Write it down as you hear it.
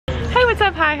what's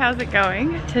up? Hi, how's it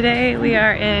going? Today we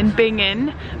are in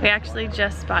Bingen. We actually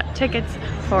just bought tickets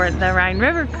for the Rhine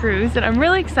River cruise and I'm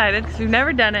really excited because we've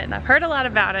never done it and I've heard a lot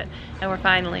about it and we're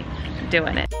finally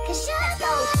doing it.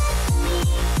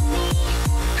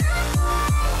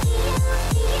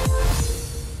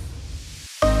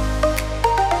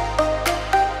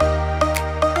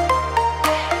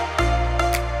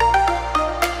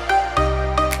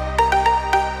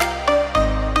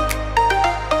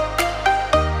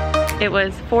 It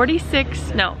was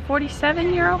 46 or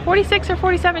 47 euro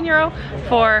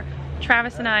for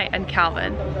Travis and I and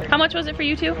Calvin. How much was it for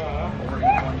you two?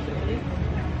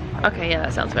 Okay, yeah,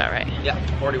 that sounds about right. Yeah,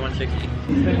 41.60.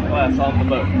 Spin class on the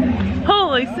boat.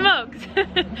 Holy smokes!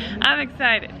 I'm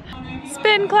excited.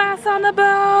 Spin class on the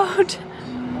boat!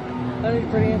 That'd be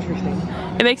pretty interesting.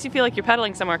 It makes you feel like you're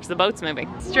pedaling somewhere because the boat's moving.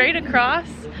 Straight across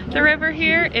the river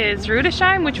here is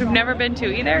Rhine, which we've never been to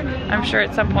either. I'm sure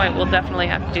at some point we'll definitely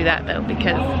have to do that though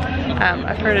because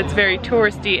I've heard it's very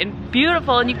touristy and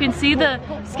beautiful and you can see the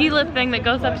ski lift thing that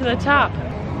goes up to the top.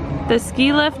 The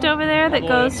ski lift over there that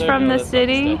goes from the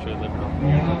city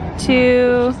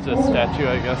to... Just a statue,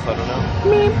 I guess, I don't know.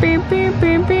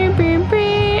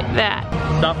 That.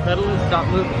 Stop pedaling, stop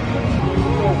moving.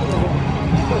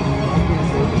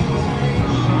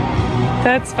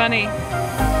 That's funny.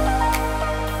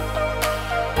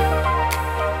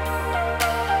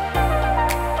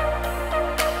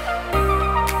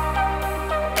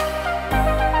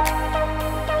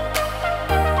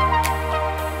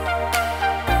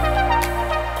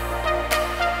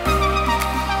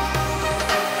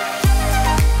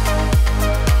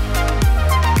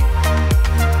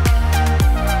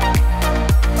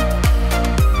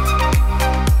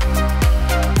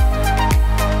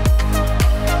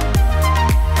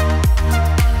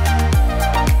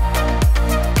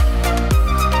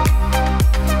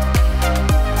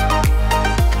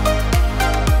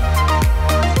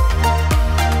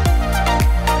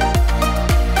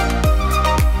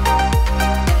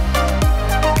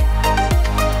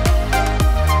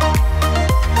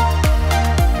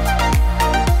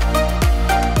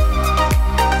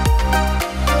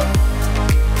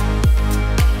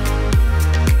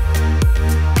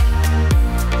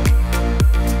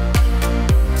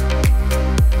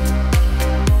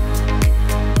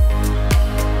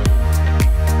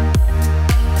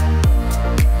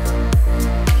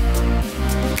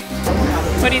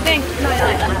 What do you think?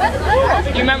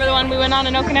 You remember the one we went on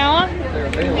in Okinawa?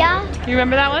 Yeah. You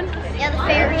remember that one? Yeah, the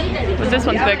ferry. Was this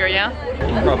one's bigger, yeah?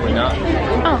 Probably not.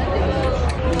 Oh.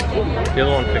 The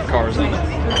other one fit cars in it.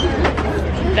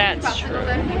 That's true.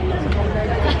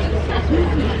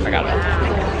 Forgot about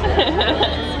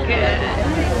that. Good.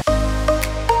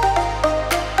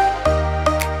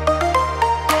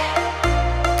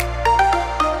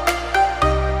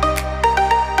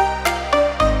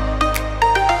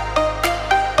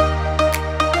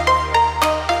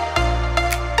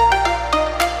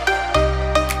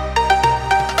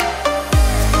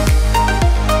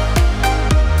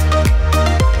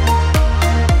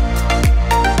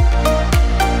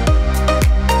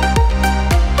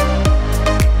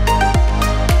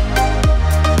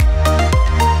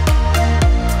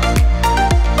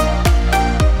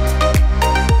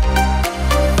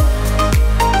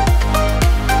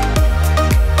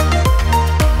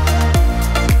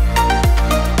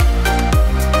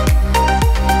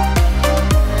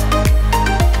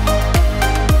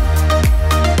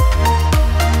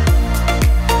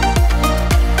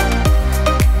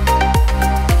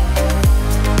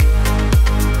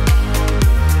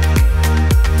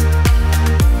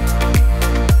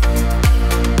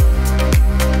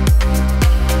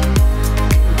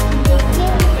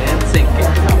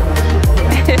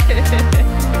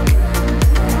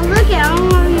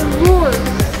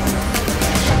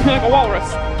 Like a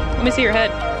walrus. Let me see your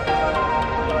head.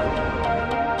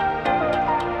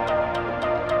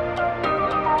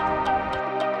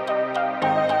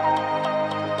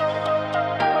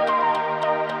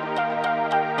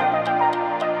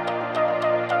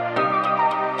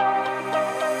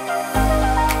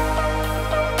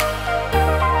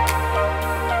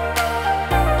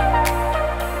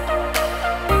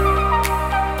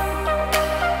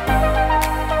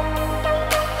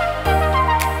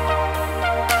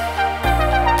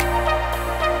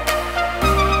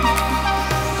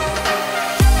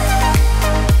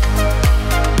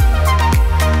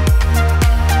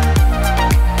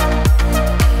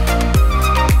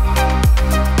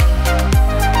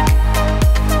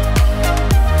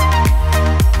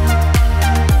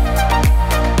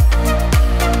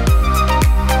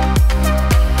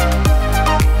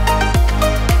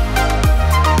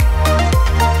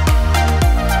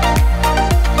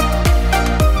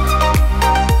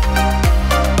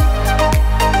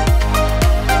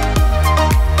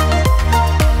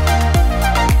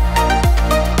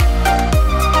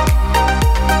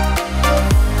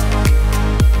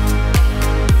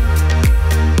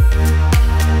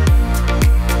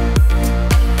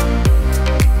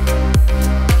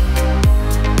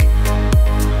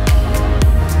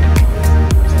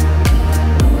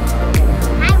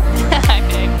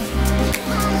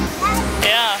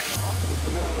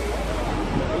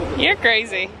 You're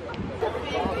crazy.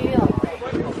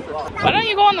 Why don't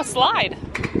you go on the slide?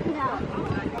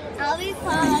 I'll be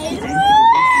fine.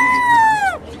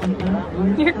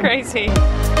 You're crazy.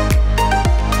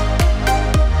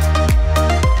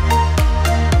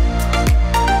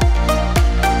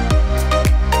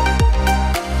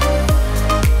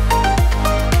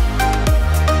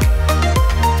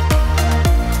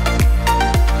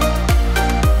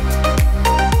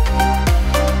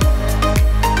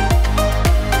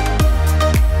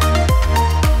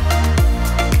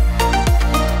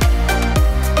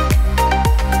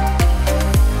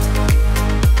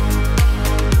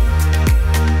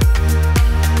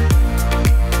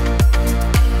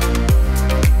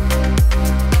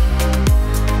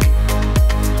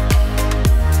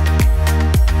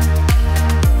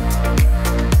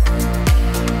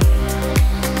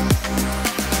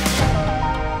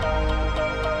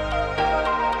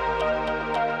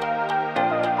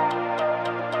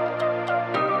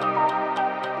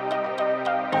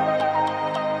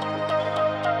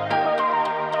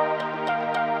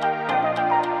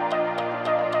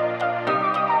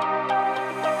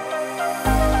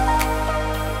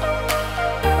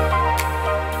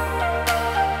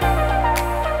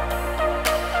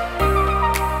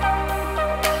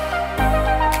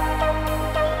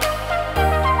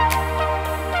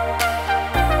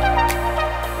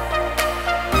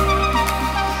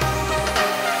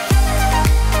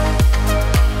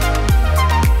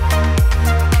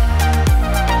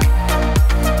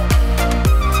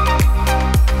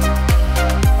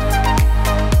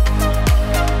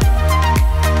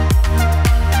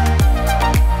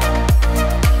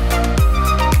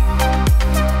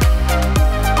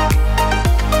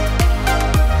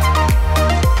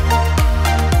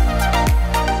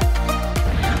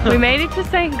 We made it to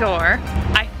St. Goar.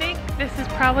 I think this is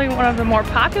probably one of the more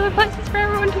popular places for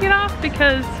everyone to get off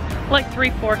because like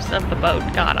 3/4 of the boat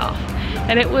got off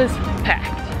and it was packed.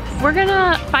 We're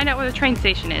gonna find out where the train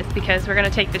station is because we're gonna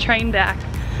take the train back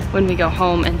when we go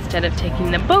home instead of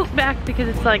taking the boat back because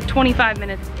it's like 25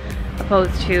 minutes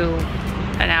opposed to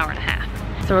an hour and a half.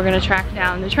 So we're gonna track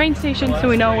down the train station so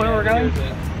we know where we're going.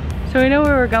 So we know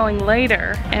where we're going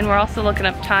later, and we're also looking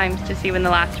up times to see when the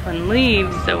last one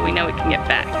leaves so we know we can get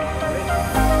back.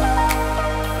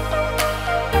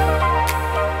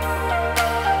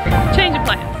 Change of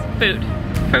plans. Food.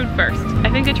 Food first. I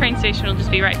think the train station will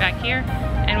just be right back here,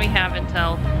 and we have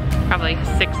until probably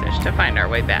 6-ish to find our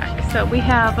way back. So we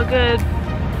have a good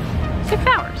 6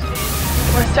 hours.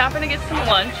 We're stopping to get some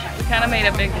lunch. We kind of made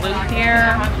a big loop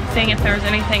here, seeing if there's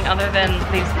anything other than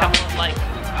these couple of like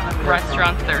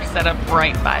restaurants that are set up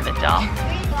right by the dock.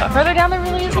 But further down there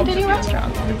really isn't any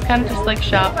restaurants. It's kind of just like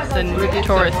shops and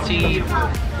touristy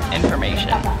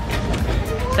information.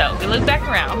 So we loop back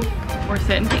around. We're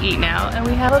sitting to eat now and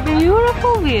we have a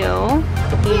beautiful view.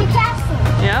 The castle.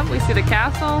 Yep, we see the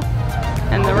castle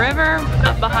and the river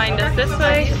up behind us this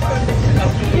way.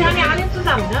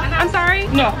 I'm sorry?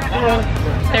 No.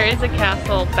 There is a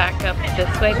castle back up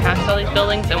this way past all these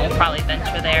buildings and we'll probably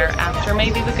venture there after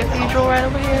maybe the cathedral right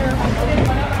over here.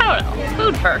 I don't know.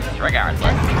 Food first, regardless.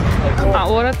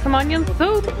 I'll order some onion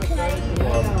soup.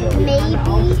 Maybe like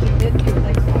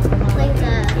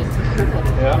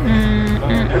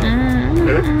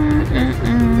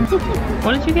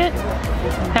What did you get?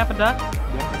 Half a duck?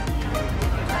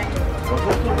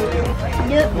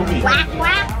 Quack,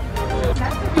 quack.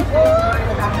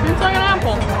 It's like an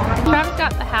apple. Travis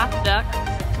got the half duck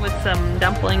with some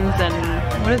dumplings and,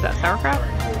 what is that, sauerkraut?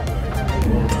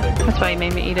 That's why he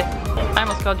made me eat it. I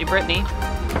almost called you Brittany.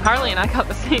 Harley and I got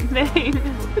the same thing.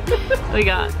 We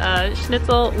got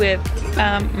schnitzel with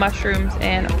mushrooms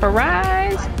and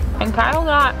fries. And Kyle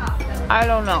got, I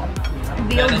don't know.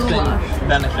 Veal goulash.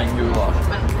 Venison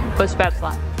goulash. With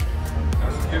spätzle.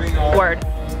 Word.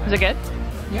 Is it good?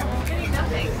 Yeah.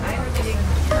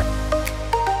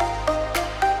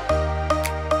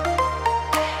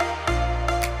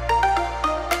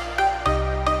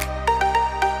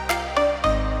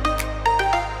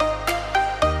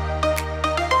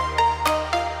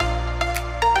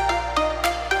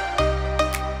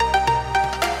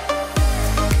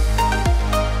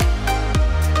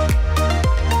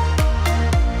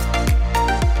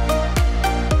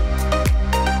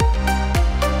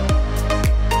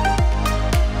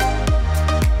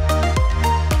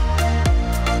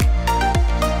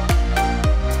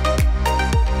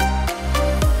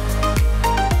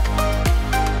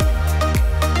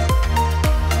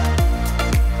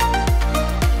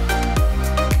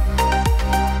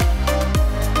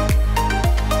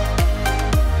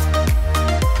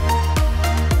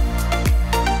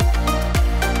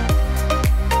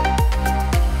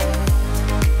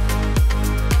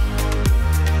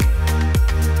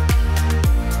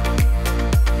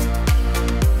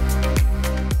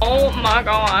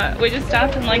 We just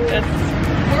stopped in like this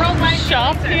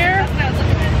shop here.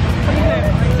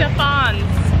 Stefan's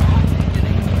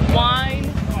Wine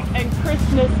and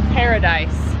Christmas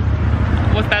Paradise.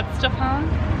 Was that Stefan?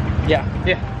 Yeah,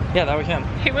 that was him.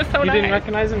 He was so nice. You didn't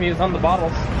recognize him? He was on the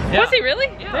bottles. Yeah. Was he really?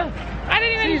 Yeah. I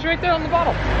didn't even. See, he's right there on the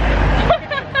bottle.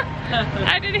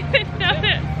 I didn't even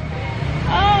notice.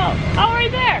 Oh,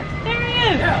 right there. There he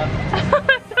is. Yeah.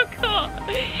 That's so cool.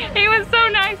 He was so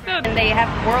nice though. And they have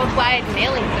worldwide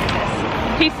mailing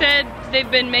service. He said they've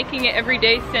been making it every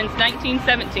day since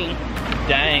 1917.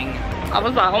 Dang. I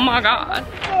was like, oh my God.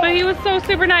 But he was so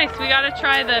super nice. We got to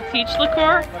try the peach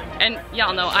liqueur. And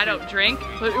y'all know I don't drink,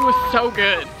 but it was so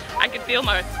good. I could feel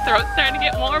my throat starting to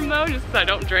get warm though, just because I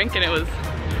don't drink, and it was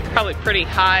probably pretty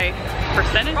high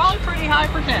percentage. Probably pretty high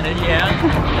percentage,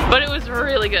 yeah. But it was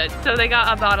really good. So they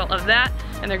got a bottle of that,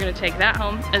 and they're gonna take that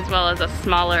home, as well as a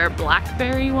smaller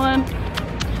blackberry one.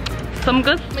 Some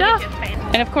good stuff.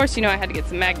 And of course, you know I had to get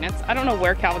some magnets. I don't know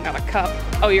where Calvin got a cup.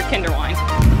 Oh, your Kinder wine.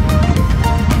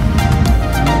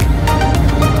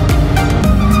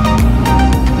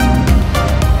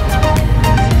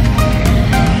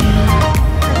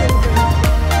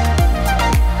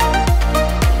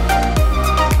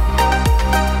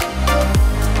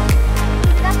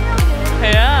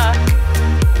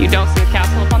 You don't see the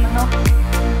castle up on the hill?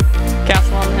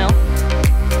 Castle on the hill?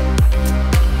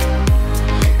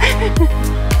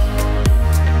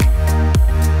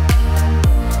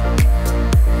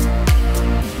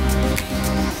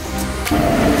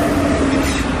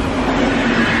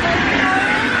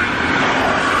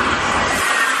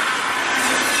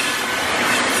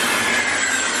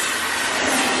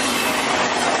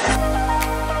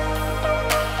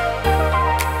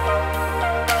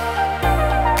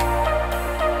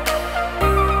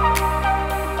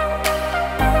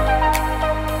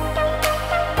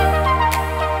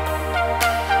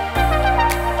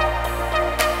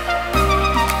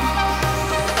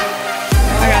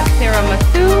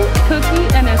 Cookie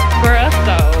and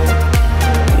espresso.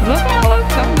 Look, that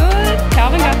looks so good.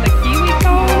 Calvin got the kiwi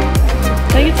cone.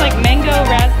 I think it's like mango,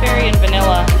 raspberry, and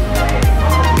vanilla.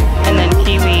 And then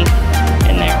kiwi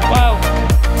in there. Whoa.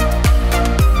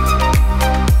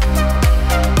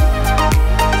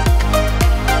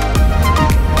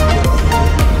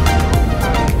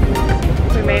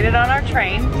 We made it on our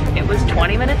train. It was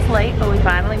 20 minutes late, but we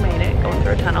finally made it, going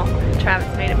through a tunnel.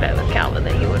 Travis made a bet with Calvin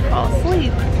that he would fall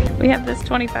asleep. We have this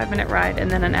 25-minute ride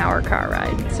and then an hour car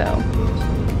ride, so.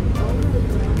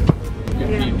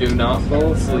 If you do not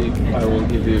fall asleep, I will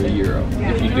give you €1.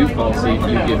 If you do fall asleep,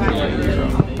 you give me €1.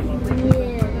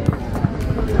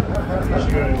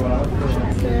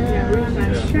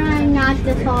 I'm trying not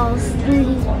to fall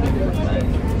asleep.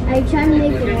 Are you trying to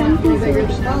make it comfy so you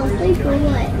fall asleep or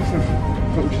what?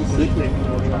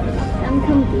 I'm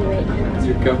comfy right now.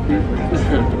 You're comfy? I'm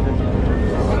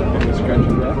scratch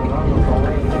your back.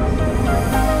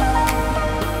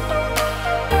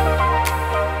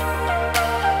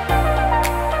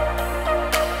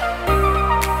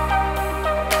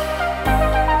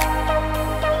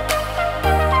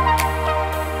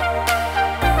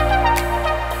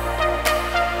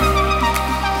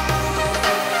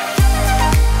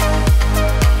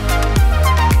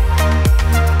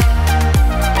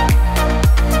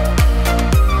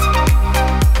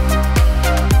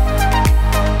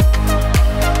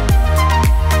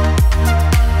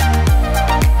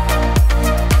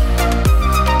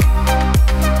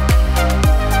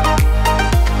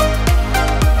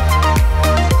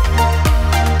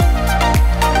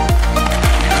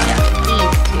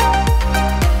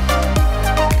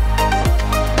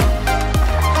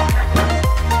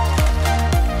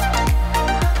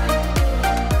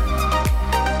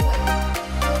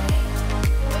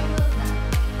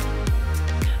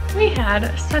 We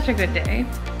had such a good day.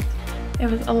 It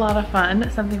was a lot of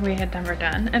fun, something we had never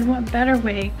done. And what better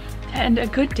way to end a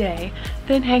good day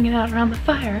than hanging out around the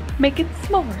fire making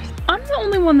s'mores. I'm the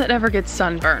only one that ever gets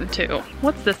sunburned too.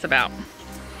 What's this about?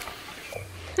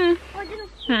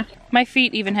 My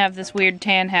feet even have this weird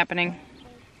tan happening.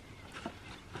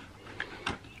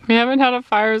 We haven't had a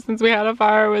fire since we had a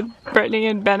fire with Brittany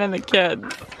and Ben and the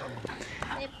kids.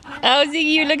 Oh,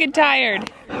 Ziggy, you're looking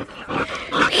tired.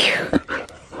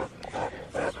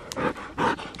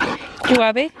 You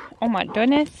Abby? Oh my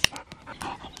goodness.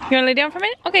 You wanna lay down for a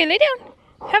minute? Okay, lay down.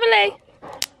 Have a lay.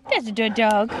 That's a good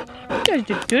dog. That's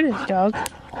the goodest dog.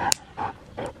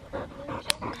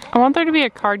 I want there to be a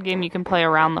card game you can play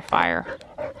around the fire.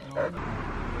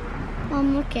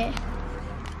 Okay.